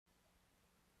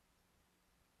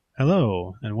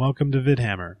Hello, and welcome to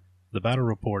Vidhammer, the battle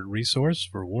report resource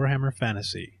for Warhammer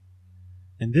Fantasy.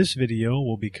 In this video,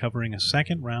 we'll be covering a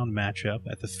second round matchup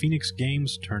at the Pheonix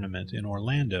Games tournament in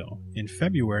Orlando in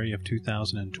February of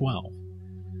 2012.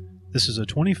 This is a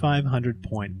 2,500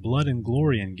 point Blood and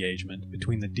Glory engagement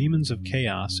between the Demons of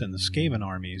Chaos and the Skaven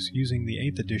armies using the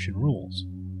 8th edition rules.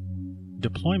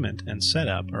 Deployment and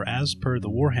setup are as per the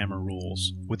Warhammer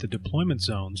rules, with the deployment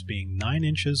zones being 9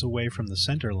 inches away from the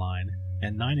center line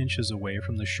and 9 inches away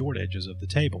from the short edges of the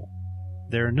table.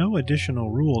 There are no additional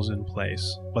rules in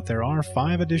place, but there are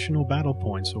 5 additional battle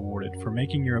points awarded for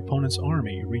making your opponent's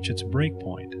army reach its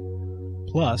breakpoint,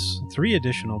 plus 3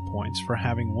 additional points for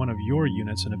having one of your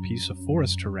units in a piece of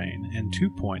forest terrain and 2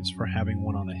 points for having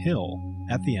one on a hill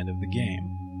at the end of the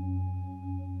game.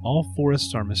 All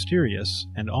forests are mysterious,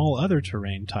 and all other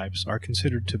terrain types are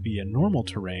considered to be a normal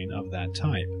terrain of that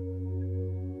type.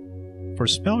 For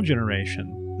spell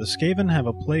generation, the Skaven have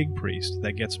a Plague Priest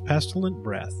that gets Pestilent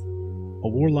Breath, a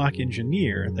Warlock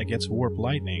Engineer that gets Warp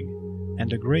Lightning,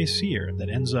 and a Grey Seer that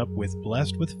ends up with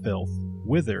Blessed with Filth,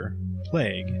 Wither,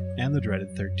 Plague, and the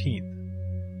dreaded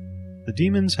 13th. The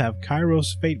Demons have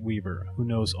Kairos Fate Weaver, who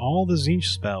knows all the Tzeentch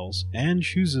spells and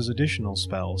chooses additional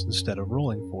spells instead of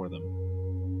rolling for them.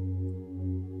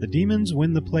 The Demons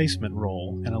win the placement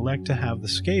roll and elect to have the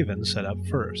Skaven set up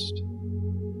first.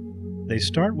 They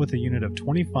start with a unit of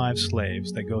 25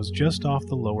 slaves that goes just off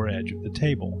the lower edge of the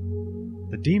table.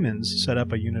 The Demons set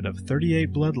up a unit of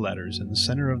 38 bloodletters in the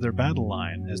center of their battle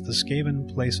line as the Skaven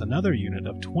place another unit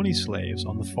of 20 slaves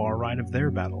on the far right of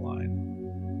their battle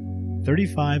line.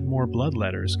 35 more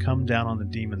bloodletters come down on the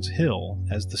Demons' hill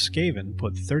as the Skaven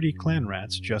put 30 clan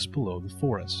rats just below the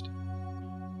forest.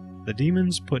 The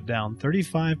Demons put down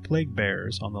 35 plague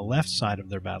bearers on the left side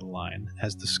of their battle line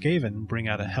as the Skaven bring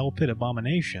out a Hell Pit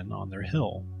Abomination on their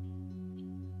hill.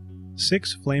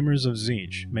 6 Flamers of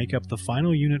Tzeentch make up the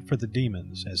final unit for the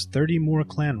Demons as 30 more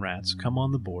clan rats come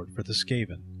on the board for the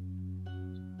Skaven.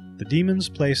 The Demons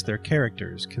place their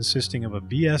characters consisting of a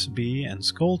BSB and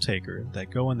Skull Taker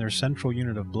that go in their central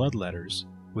unit of bloodletters,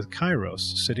 with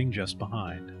Kairos sitting just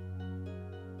behind.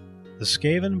 The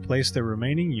Skaven place their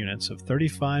remaining units of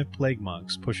 35 Plague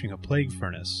Monks pushing a Plague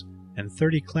Furnace, and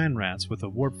 30 Clan Rats with a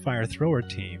Warp Fire Thrower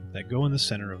team that go in the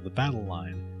center of the battle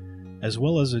line, as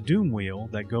well as a Doom Wheel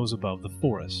that goes above the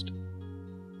forest.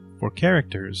 For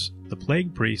characters, the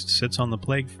Plague Priest sits on the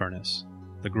Plague Furnace,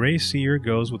 the Grey Seer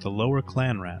goes with the lower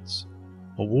Clan Rats,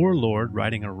 a Warlord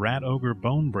riding a Rat Ogre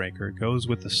Bonebreaker goes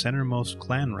with the centermost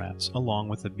Clan Rats along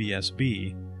with a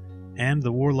BSB, and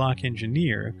the Warlock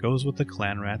Engineer goes with the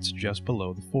clan rats just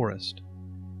below the forest.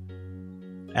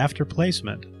 After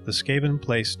placement, the Skaven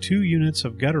place 2 units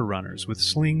of gutter runners with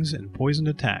slings and poisoned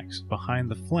attacks behind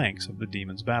the flanks of the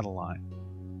Demons' battle line.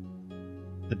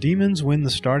 The Demons win the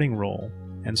starting roll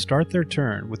and start their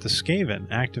turn with the Skaven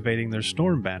activating their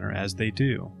Storm Banner as they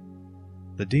do.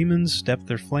 The Demons step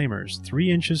their Flamers 3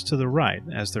 inches to the right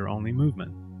as their only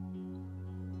movement.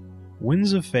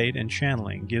 Winds of Fate and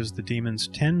Channeling gives the Demons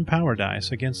 10 power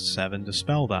dice against 7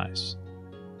 dispel dice.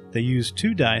 They use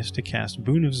 2 dice to cast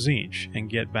Boon of Tzeentch and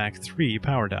get back 3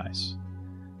 power dice.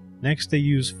 Next they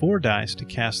use 4 dice to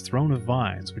cast Throne of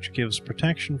Vines, which gives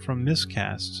protection from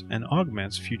miscasts and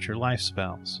augments future life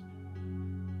spells.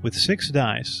 With 6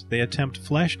 dice, they attempt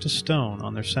Flesh to Stone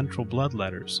on their central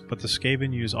bloodletters, but the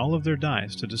Skaven use all of their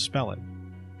dice to dispel it.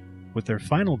 With their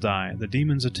final die, the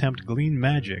Demons attempt Glean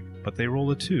Magic, but they roll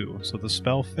a 2, so the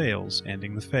spell fails,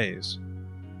 ending the phase.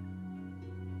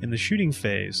 In the shooting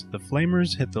phase, the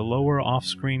Flamers hit the lower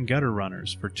off-screen gutter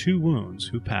runners for 2 wounds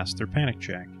who pass their panic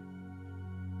check.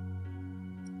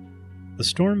 The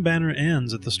Storm Banner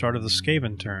ends at the start of the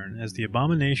Skaven turn as the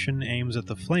Abomination aims at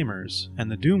the Flamers and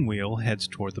the Doom Wheel heads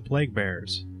toward the Plague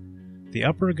Bearers. The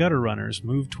upper gutter runners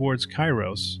move towards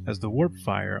Kairos as the Warp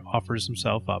Fire offers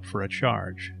himself up for a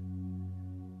charge.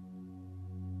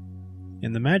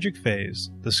 In the magic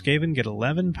phase, the Skaven get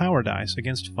 11 power dice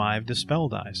against 5 dispel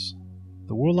dice.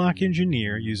 The Warlock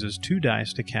Engineer uses 2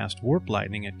 dice to cast Warp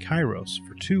Lightning at Kairos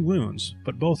for 2 wounds,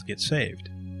 but both get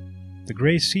saved. The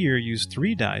Grey Seer used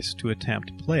 3 dice to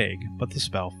attempt Plague, but the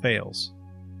spell fails.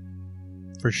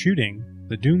 For shooting,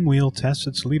 the Doom Wheel tests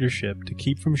its leadership to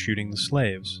keep from shooting the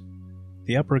slaves.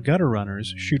 The upper gutter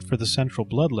runners shoot for the central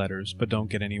bloodletters, but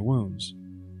don't get any wounds.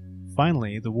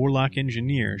 Finally, the Warlock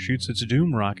Engineer shoots its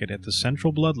Doom Rocket at the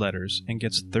central bloodletters and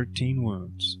gets 13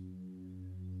 wounds.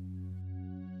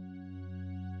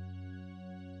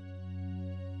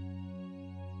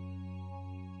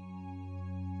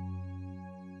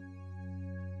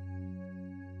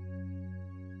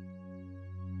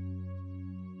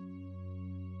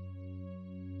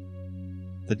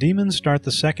 The demons start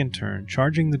the second turn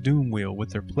charging the Doom Wheel with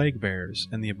their Plague Bearers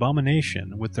and the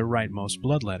Abomination with their rightmost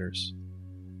Bloodletters.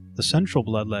 The central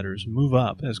Bloodletters move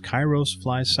up as Kairos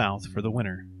flies south for the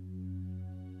winner.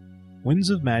 Winds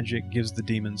of Magic gives the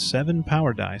demons 7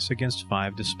 power dice against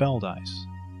 5 dispel dice.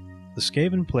 The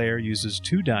Skaven player uses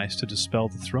 2 dice to dispel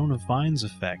the Throne of Vines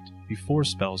effect before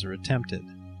spells are attempted.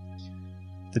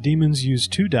 The demons use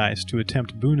 2 dice to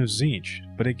attempt Boon of Tzeentch,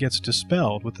 but it gets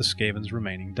dispelled with the Skaven's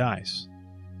remaining dice.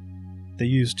 They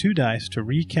use 2 dice to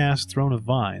recast Throne of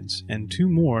Vines, and 2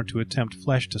 more to attempt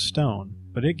Flesh to Stone,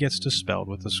 but it gets dispelled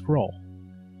with the scroll.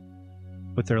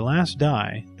 With their last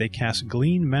die, they cast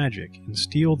Glean Magic and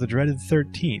steal the dreaded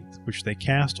 13th, which they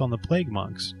cast on the Plague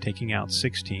Monks, taking out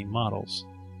 16 models.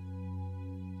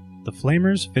 The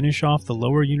Flamers finish off the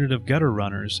lower unit of Gutter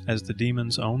Runners as the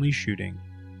demons' only shooting.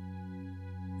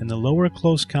 In the lower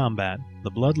close combat,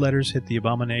 the Bloodletters hit the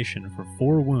Abomination for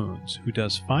 4 wounds, who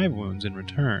does 5 wounds in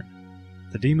return.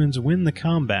 The demons win the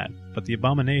combat, but the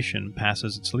Abomination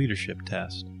passes its leadership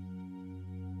test.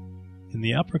 In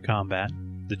the upper combat,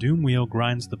 the Doom Wheel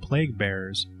grinds the Plague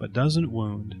Bearers, but doesn't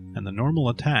wound, and the normal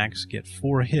attacks get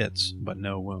 4 hits, but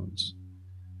no wounds.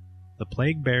 The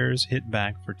Plague Bearers hit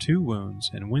back for 2 wounds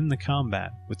and win the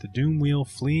combat, with the Doom Wheel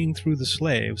fleeing through the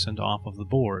slaves and off of the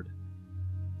board.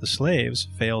 The slaves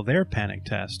fail their panic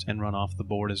test and run off the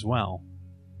board as well.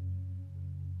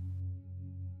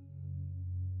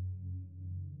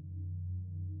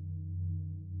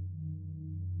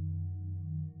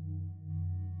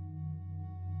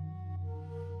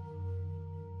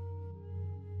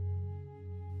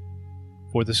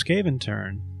 For the Skaven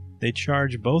turn, they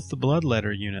charge both the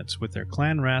Bloodletter units with their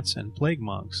Clan Rats and Plague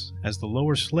Monks as the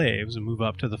lower slaves move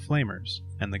up to the Flamers,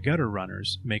 and the Gutter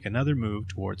Runners make another move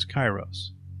towards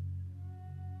Kairos.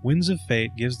 Winds of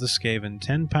Fate gives the Skaven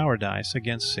 10 power dice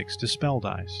against 6 dispel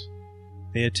dice.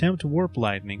 They attempt Warp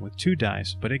Lightning with 2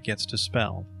 dice, but it gets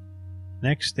dispelled.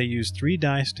 Next, they use 3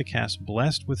 dice to cast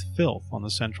Blessed with Filth on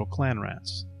the central Clan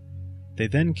Rats. They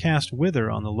then cast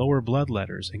Wither on the lower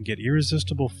Bloodletters and get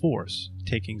Irresistible Force,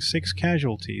 taking 6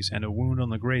 casualties and a wound on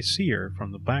the Grey Seer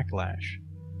from the backlash.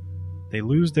 They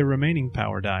lose their remaining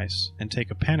power dice and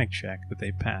take a panic check that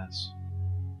they pass.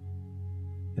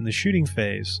 In the shooting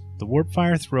phase, the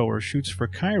Warpfire Thrower shoots for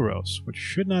Kairos, which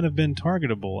should not have been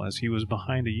targetable as he was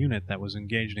behind a unit that was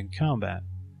engaged in combat.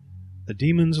 The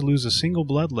demons lose a single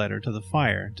Bloodletter to the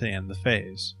fire to end the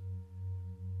phase.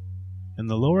 In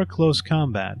the lower close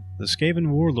combat, the Skaven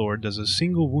Warlord does a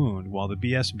single wound while the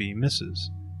BSB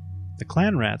misses. The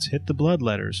Clan Rats hit the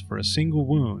Bloodletters for a single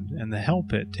wound, and the Hell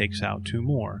Pit takes out 2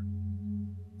 more.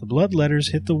 The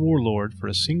Bloodletters hit the Warlord for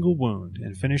a single wound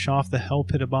and finish off the Hell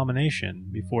Pit Abomination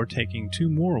before taking 2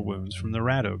 more wounds from the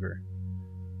Rat Ogre.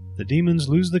 The demons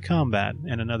lose the combat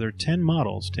and another 10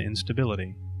 models to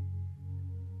instability.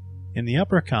 In the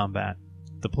upper combat,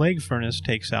 the Plague Furnace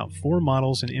takes out 4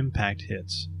 models in impact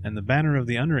hits, and the Banner of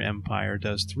the Under Empire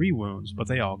does 3 wounds, but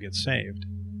they all get saved.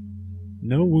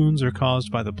 No wounds are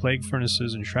caused by the Plague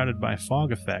Furnace's Enshrouded by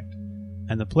Fog effect,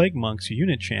 and the Plague Monk's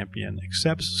unit champion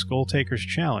accepts Skulltaker's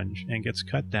challenge and gets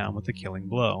cut down with the killing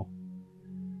blow.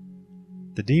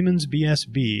 The demon's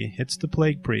BSB hits the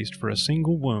Plague Priest for a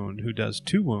single wound, who does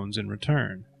 2 wounds in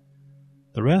return.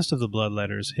 The rest of the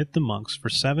Bloodletters hit the monks for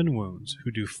 7 wounds,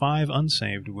 who do 5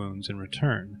 unsaved wounds in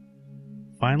return.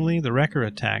 Finally, the Wrecker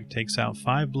attack takes out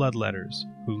 5 Bloodletters,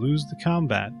 who lose the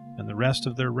combat and the rest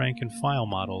of their rank and file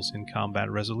models in combat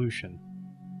resolution.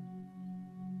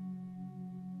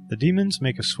 The demons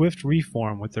make a swift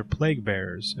reform with their Plague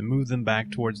Bearers and move them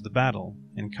back towards the battle,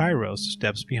 and Kairos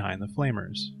steps behind the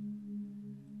Flamers.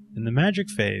 In the magic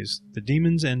phase, the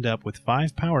demons end up with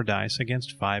 5 power dice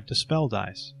against 5 dispel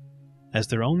dice. As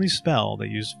their only spell, they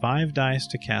use 5 dice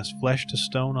to cast Flesh to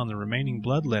Stone on the remaining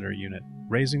Bloodletter unit,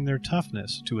 raising their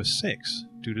toughness to a 6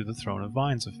 due to the Throne of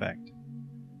Vines effect.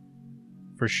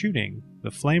 For shooting, the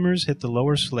Flamers hit the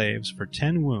lower slaves for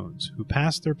 10 wounds, who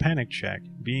pass their panic check,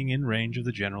 being in range of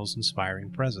the general's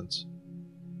inspiring presence.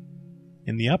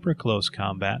 In the upper close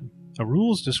combat, a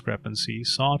rules discrepancy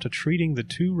saw to treating the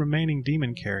 2 remaining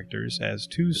demon characters as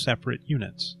 2 separate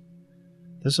units.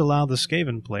 This allowed the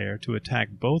Skaven player to attack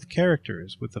both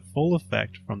characters with the full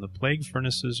effect from the Plague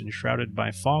Furnace's Enshrouded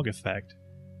by Fog effect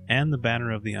and the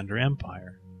Banner of the Under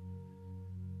Empire.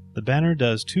 The Banner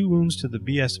does 2 wounds to the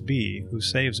BSB, who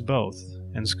saves both,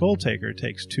 and Skulltaker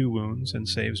takes 2 wounds and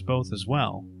saves both as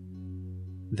well.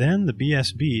 Then the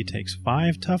BSB takes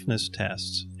 5 toughness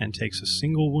tests and takes a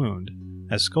single wound,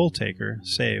 as Skulltaker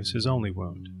saves his only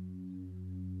wound.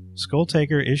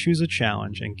 Skulltaker issues a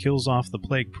challenge and kills off the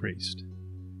Plague Priest.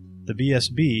 The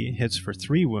BSB hits for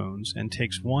 3 wounds and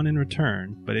takes 1 in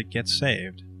return, but it gets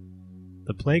saved.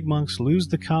 The Plague Monks lose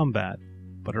the combat,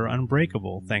 but are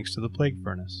unbreakable thanks to the Plague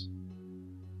Furnace.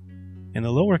 In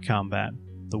the lower combat,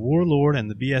 the Warlord and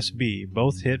the BSB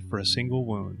both hit for a single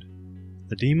wound.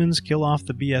 The Demons kill off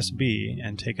the BSB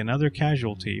and take another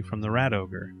casualty from the Rat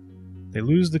Ogre. They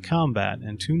lose the combat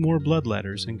and 2 more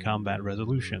Bloodletters in combat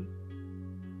resolution.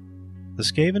 The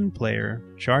Skaven player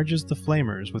charges the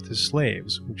Flamers with his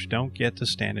slaves, which don't get to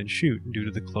stand and shoot due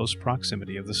to the close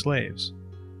proximity of the slaves.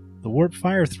 The Warp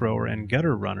Fire Thrower and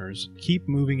Gutter Runners keep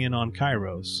moving in on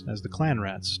Kairos as the Clan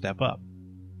Rats step up.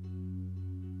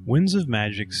 Winds of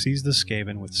Magic sees the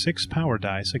Skaven with 6 power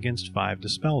dice against 5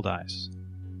 dispel dice.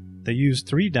 They use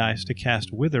 3 dice to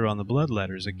cast Wither on the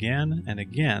Bloodletters again, and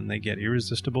again they get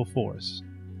Irresistible Force.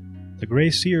 The Grey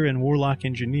Seer and Warlock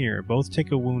Engineer both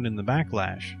take a wound in the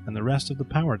backlash, and the rest of the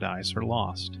power dice are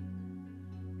lost.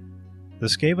 The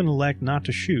Skaven elect not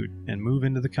to shoot and move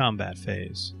into the combat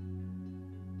phase.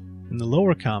 In the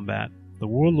lower combat, the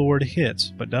Warlord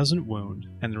hits but doesn't wound,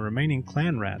 and the remaining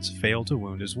Clan Rats fail to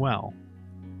wound as well.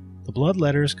 The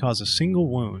Bloodletters cause a single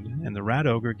wound, and the Rat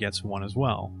Ogre gets one as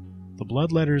well. The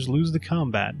Bloodletters lose the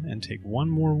combat and take 1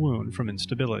 more wound from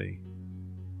instability.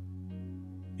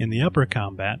 In the upper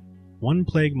combat, 1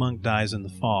 Plague Monk dies in the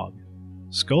fog.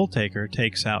 Skulltaker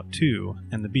takes out 2,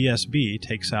 and the BSB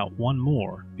takes out 1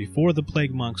 more before the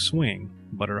Plague Monks swing,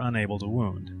 but are unable to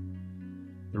wound.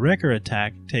 The Wrecker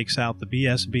attack takes out the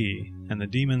BSB, and the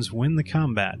Demons win the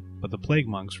combat, but the Plague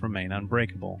Monks remain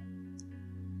unbreakable.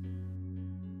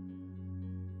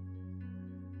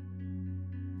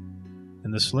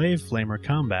 In the Slave Flamer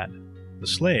combat, the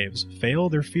slaves fail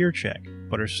their fear check,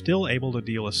 but are still able to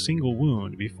deal a single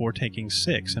wound before taking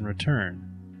 6 in return.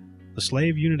 The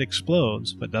slave unit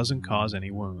explodes, but doesn't cause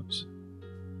any wounds.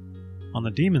 On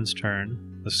the Demon's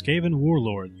turn, the Skaven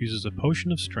Warlord uses a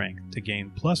Potion of Strength to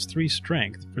gain +3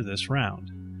 strength for this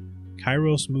round.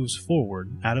 Kairos moves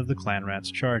forward out of the Clan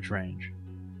Rat's charge range.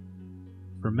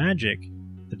 For magic,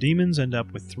 the Demons end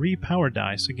up with 3 power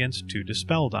dice against 2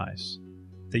 dispel dice.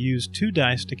 They use 2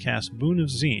 dice to cast Boon of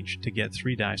Tzeentch to get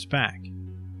 3 dice back.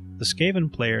 The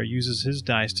Skaven player uses his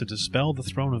dice to dispel the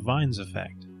Throne of Vines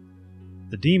effect.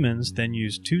 The Demons then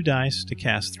use 2 dice to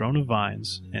cast Throne of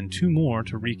Vines, and 2 more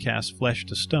to recast Flesh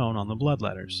to Stone on the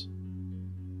Bloodletters.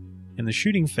 In the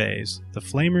shooting phase, the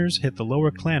Flamers hit the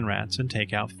lower Clan Rats and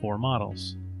take out 4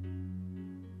 models.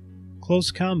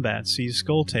 Close combat sees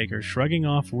Skulltaker shrugging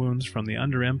off wounds from the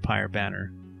Under Empire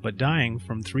banner, but dying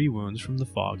from 3 wounds from the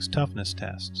Fog's toughness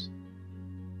tests.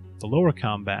 The lower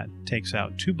combat takes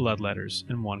out 2 Bloodletters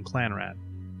and 1 Clan Rat.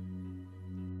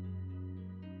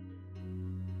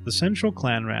 The central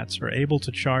Clan Rats are able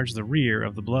to charge the rear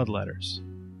of the Bloodletters.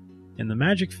 In the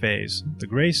magic phase, the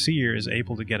Grey Seer is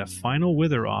able to get a final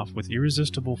Wither off with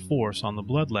Irresistible Force on the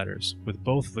Bloodletters, with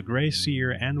both the Grey Seer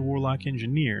and Warlock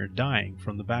Engineer dying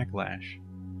from the backlash.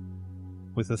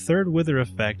 With a 3rd Wither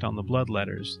effect on the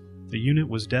Bloodletters, the unit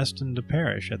was destined to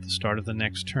perish at the start of the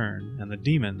next turn, and the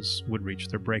Demons would reach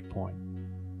their breakpoint.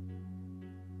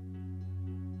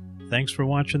 Thanks for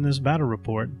watching this battle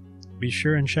report. Be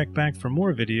sure and check back for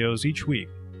more videos each week.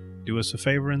 Do us a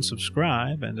favor and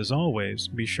subscribe, and as always,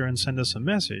 be sure and send us a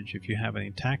message if you have any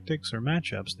tactics or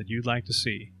matchups that you'd like to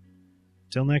see.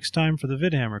 Till next time, for the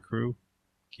Vidhammer crew,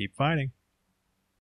 keep fighting.